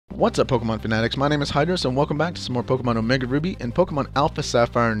What's up, Pokemon fanatics? My name is Hydros, and welcome back to some more Pokemon Omega Ruby and Pokemon Alpha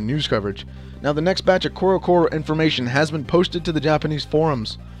Sapphire news coverage. Now, the next batch of Korokoro information has been posted to the Japanese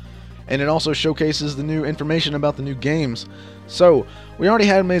forums, and it also showcases the new information about the new games. So, we already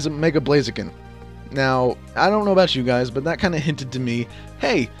had Mega Blaziken. Now, I don't know about you guys, but that kind of hinted to me,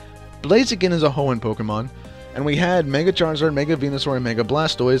 hey, Blaziken is a Hoenn Pokemon, and we had Mega Charizard, Mega Venusaur, and Mega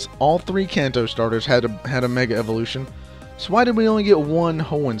Blastoise. All three Kanto starters had a Mega Evolution. So why did we only get one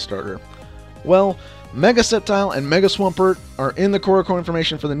Hoenn starter? Well, Mega Sceptile and Mega Swampert are in the Korokoro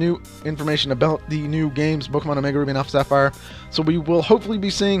information for the new information about the new games, Pokemon Omega Ruby and Alpha Sapphire. So we will hopefully be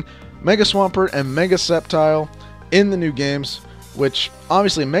seeing Mega Swampert and Mega Sceptile in the new games, which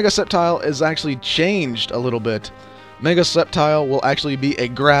obviously Mega Sceptile is actually changed a little bit. Mega Sceptile will actually be a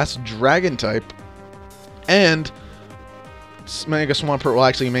Grass Dragon type, and Mega Swampert will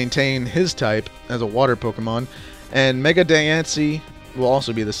actually maintain his type as a Water Pokemon. And Mega Diancie will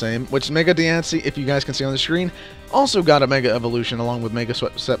also be the same, which Mega Diancie, if you guys can see on the screen, also got a Mega Evolution along with Mega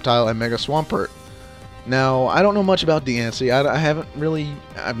Sceptile and Mega Swampert. Now, I don't know much about Diancie.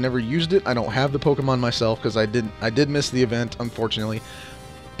 I've never used it. I don't have the Pokemon myself because I did miss the event, unfortunately.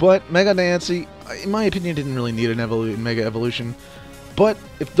 But Mega Diancie, in my opinion, didn't really need an Mega Evolution. But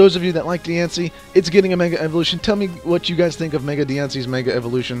if those of you that like Diancie, it's getting a Mega Evolution. Tell me what you guys think of Mega Diancie's Mega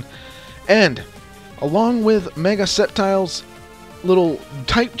Evolution. And along with Mega Sceptile's little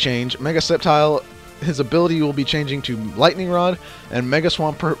type change, Mega Sceptile, his ability will be changing to Lightning Rod, and Mega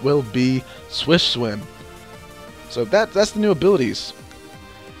Swampert will be Swift Swim. So that's the new abilities.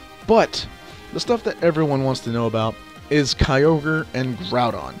 But the stuff that everyone wants to know about is Kyogre and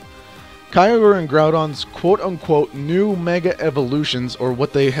Groudon. Kyogre and Groudon's quote-unquote new Mega Evolutions, or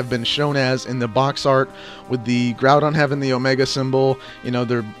what they have been shown as in the box art, with the Groudon having the Omega symbol, you know,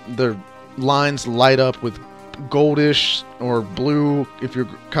 their lines light up with goldish or blue if you're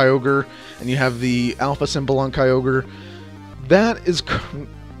Kyogre, and you have the Alpha symbol on Kyogre. That is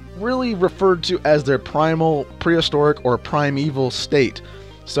really referred to as their primal, prehistoric, or primeval state.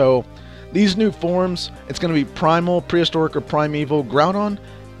 So these new forms, it's going to be primal, prehistoric, or primeval Groudon,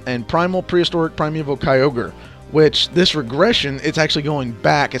 and primal, prehistoric, primeval Kyogre. Which this regression, it's actually going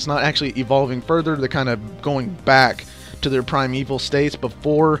back. It's not actually evolving further. They're kind of going back to their primeval states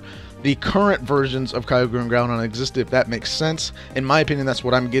before the current versions of Kyogre and Groudon existed, if that makes sense. In my opinion, that's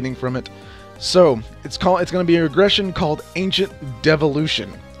what I'm getting from it. So, it's going to be a regression called Ancient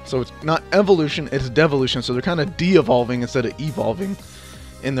Devolution. So it's not evolution, it's devolution. So they're kind of de-evolving instead of evolving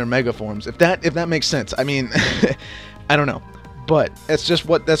in their mega forms. If that makes sense. I mean, I don't know. But that's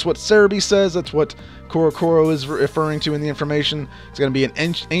what Cerebi says. That's what Korokoro is referring to in the information. It's going to be an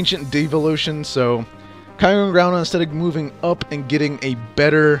ancient devolution. So Kyogre and Groudon, instead of moving up and getting a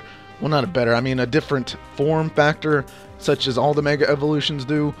better, well, not a better, I mean a different form factor, such as all the Mega Evolutions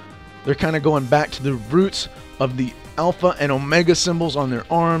do, they're kind of going back to the roots of the Alpha and Omega symbols on their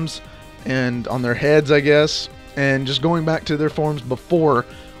arms and on their heads, I guess, and just going back to their forms before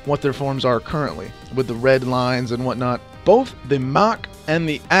what their forms are currently, with the red lines and whatnot. Both the Mach and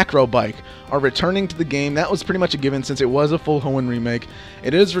the Acro Bike are returning to the game. That was pretty much a given since it was a full Hoenn remake.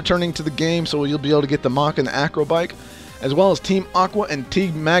 It is returning to the game, so you'll be able to get the Mach and the Acro Bike, as well as Team Aqua and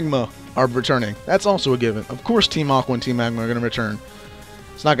Team Magma are returning. That's also a given. Of course Team Aqua and Team Magma are going to return.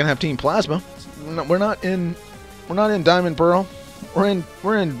 It's not going to have Team Plasma. We're not in Diamond Pearl. We're in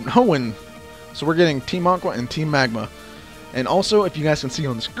Hoenn. So we're getting Team Aqua and Team Magma. And also, if you guys can see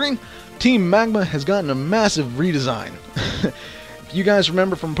on the screen, Team Magma has gotten a massive redesign. If you guys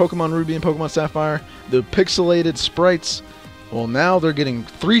remember from Pokemon Ruby and Pokemon Sapphire, the pixelated sprites, well, now they're getting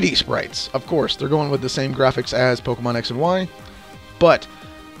 3D sprites. Of course, they're going with the same graphics as Pokemon X and Y. But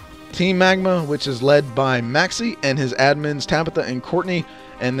Team Magma, which is led by Maxie and his admins Tabitha and Courtney,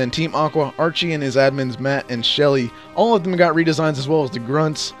 and then Team Aqua, Archie and his admins Matt and Shelly, all of them got redesigns as well as the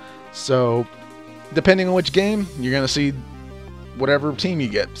grunts. So, depending on which game, you're going to see whatever team you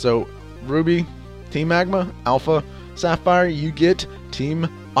get. So, Ruby, Team Magma, Alpha, Sapphire, you get Team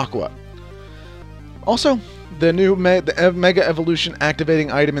Aqua. Also, the new Mega Evolution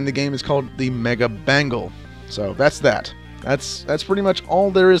activating item in the game is called the Mega Bangle. So that's that. That's pretty much all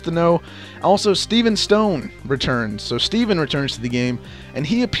there is to know. Also, Steven Stone returns. So Steven returns to the game, and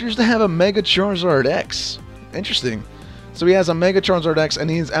he appears to have a Mega Charizard X. Interesting. So he has a Mega Charizard X, and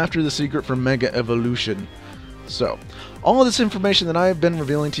he's after the secret for Mega Evolution. So, all of this information that I have been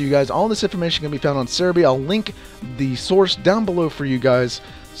revealing to you guys, all this information can be found on Cerebi. I'll link the source down below for you guys.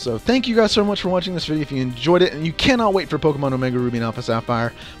 So thank you guys so much for watching this video. If you enjoyed it and you cannot wait for Pokemon Omega Ruby and Alpha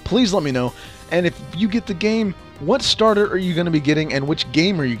Sapphire, please let me know. And if you get the game, what starter are you going to be getting and which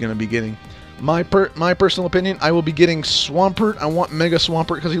game are you going to be getting? My personal opinion, I will be getting Swampert. I want Mega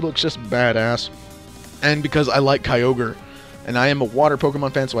Swampert because he looks just badass. And because I like Kyogre. And I am a water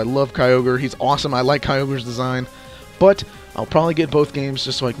Pokemon fan, so I love Kyogre. He's awesome. I like Kyogre's design. But I'll probably get both games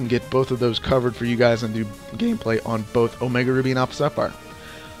just so I can get both of those covered for you guys and do gameplay on both Omega Ruby and Alpha Sapphire.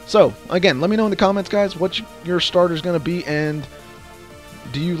 So, again, let me know in the comments, guys, what your starter's going to be, and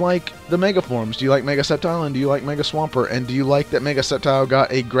do you like the Mega forms? Do you like Mega Sceptile, and do you like Mega Swampert? And do you like that Mega Sceptile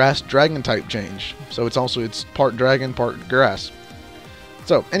got a Grass Dragon type change? So it's part Dragon, part Grass.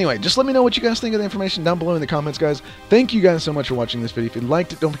 So, anyway, just let me know what you guys think of the information down below in the comments, guys. Thank you guys so much for watching this video. If you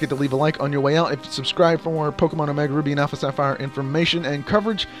liked it, don't forget to leave a like on your way out. If you subscribe for more Pokemon Omega Ruby and Alpha Sapphire information and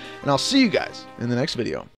coverage, and I'll see you guys in the next video.